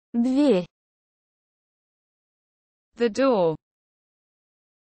Дверь. The door.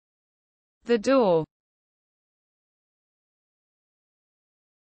 The door.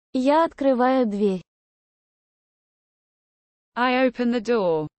 Я открываю дверь. I open the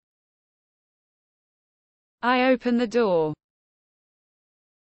door. I open the door.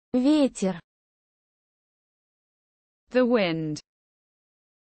 Ветер. The wind.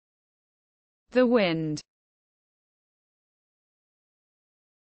 The wind.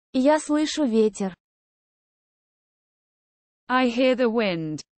 Я слышу ветер. I hear the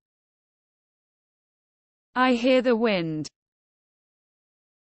wind. I hear the wind.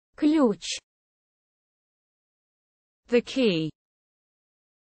 Ключ. The key.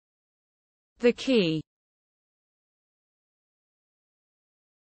 The key.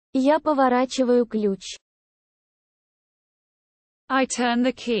 Я поворачиваю ключ. I turn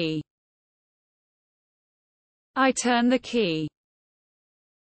the key. I turn the key.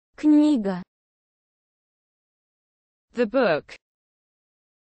 Книга. The book.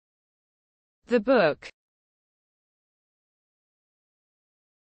 The book.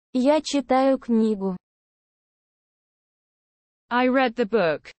 Я читаю книгу. I read the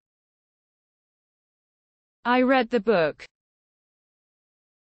book. I read the book.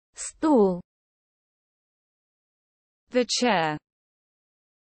 Стул. The chair.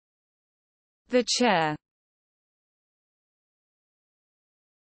 The chair.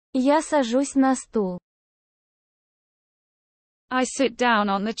 Я сажусь на стул. I sit down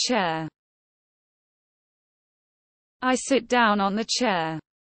on the chair. I sit down on the chair.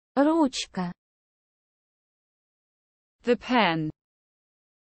 Ручка. The pen.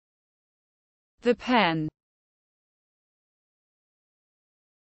 The pen.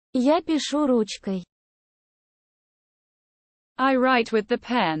 Я пишу ручкой. I write with the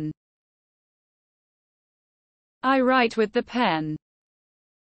pen. I write with the pen.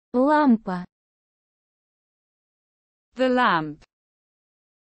 Лампа. The lamp.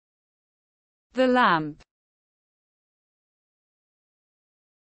 The lamp.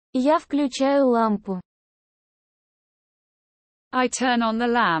 Я включаю лампу. I turn on the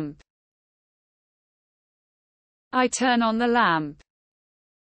lamp. I turn on the lamp.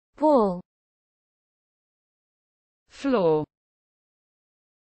 Пол. Floor.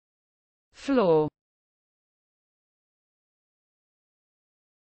 Floor.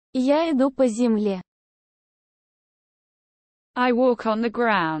 Я иду по земле. I walk on the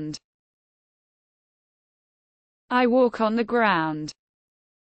ground. I walk on the ground.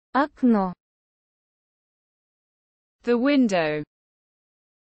 Окно. The window.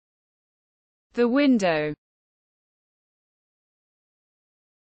 The window.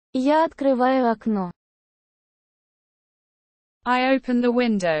 Я открываю окно. I open the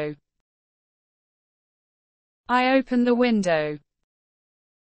window. I open the window.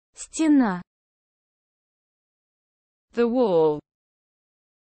 Стена. The wall.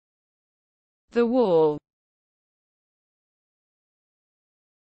 The wall.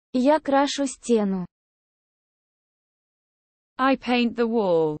 Я крашу стену. I paint the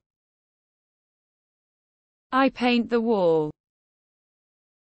wall. I paint the wall.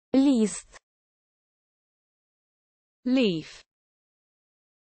 Лист. Leaf.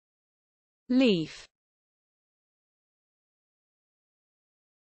 Leaf.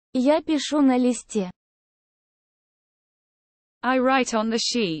 Я пишу на листе. I write on the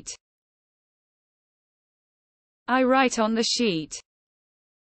sheet. I write on the sheet.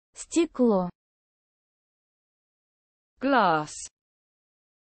 Стекло. Glass.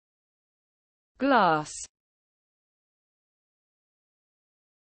 Glass.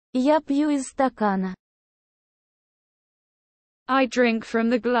 Я пью из стакана. I drink from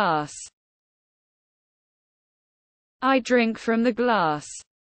the glass. I drink from the glass.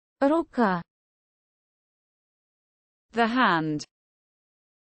 Рука. The hand.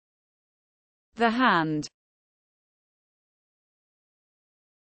 The hand.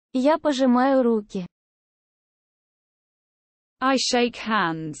 Я пожимаю руки. I shake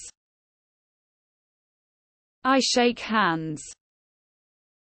hands. I shake hands.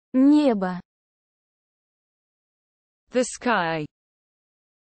 Небо. The sky.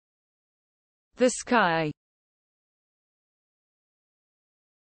 The sky.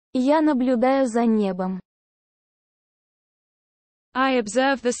 Я наблюдаю за небом. I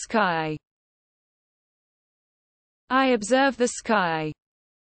observe the sky. I observe the sky.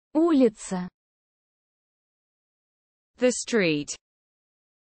 Улица. The street.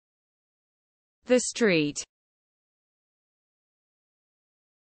 The street.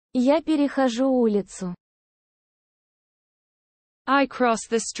 Я перехожу улицу. I cross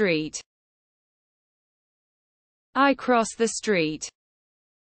the street. I cross the street.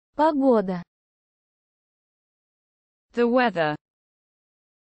 Погода. The weather.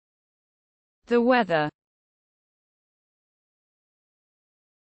 The weather.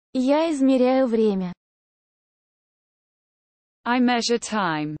 Я измеряю время. I measure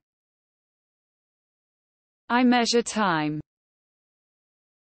time. I measure time.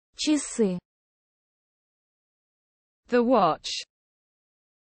 Часы. The watch.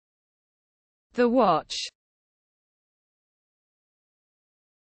 The watch.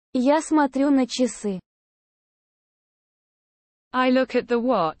 Я смотрю на часы. I look at the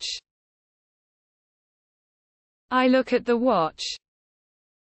watch. I look at the watch.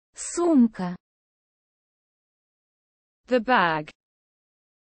 Сумка. The bag.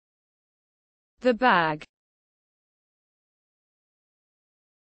 The bag.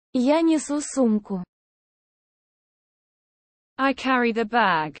 Я несу сумку. I carry the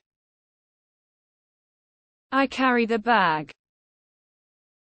bag. I carry the bag.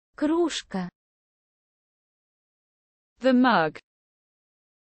 Кружка. The mug.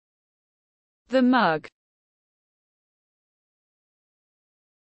 The mug.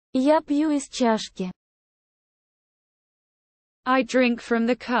 Я пью из чашки. I drink from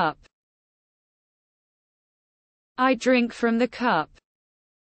the cup. I drink from the cup.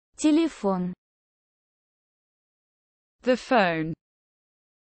 Телефон. The phone.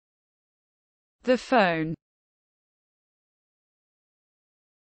 The phone.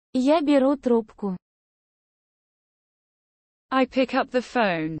 Я беру трубку. I pick up the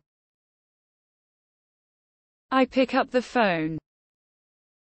phone. I pick up the phone.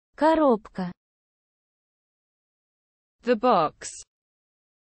 Коробка. The box.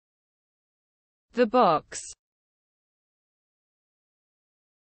 The box.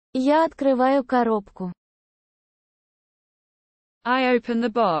 Я открываю коробку. I open the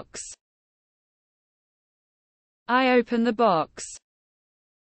box. I open the box.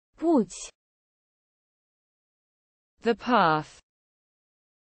 Путь. The path.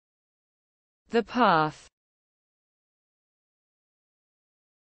 The path.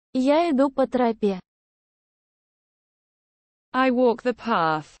 Я иду по тропе. I walk the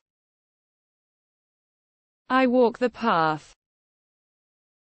path. I walk the path.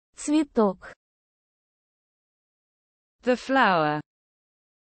 Цветок. The flower.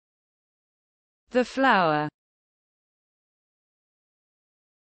 The flower.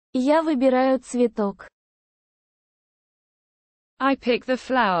 Я выбираю цветок. I pick the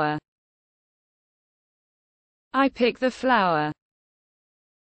flower. I pick the flower.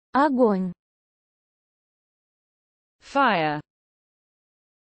 Огонь. Fire.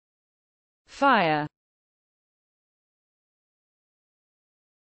 Fire.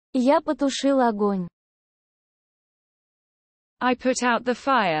 Я потушил огонь. I put out the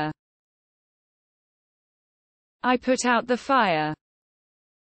fire. I put out the fire.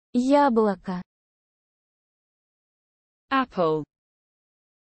 Яблоко. Apple.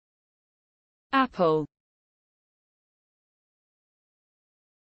 Apple.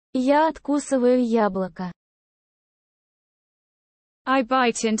 Я откусываю яблоко. I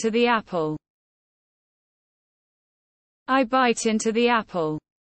bite into the apple. I bite into the apple.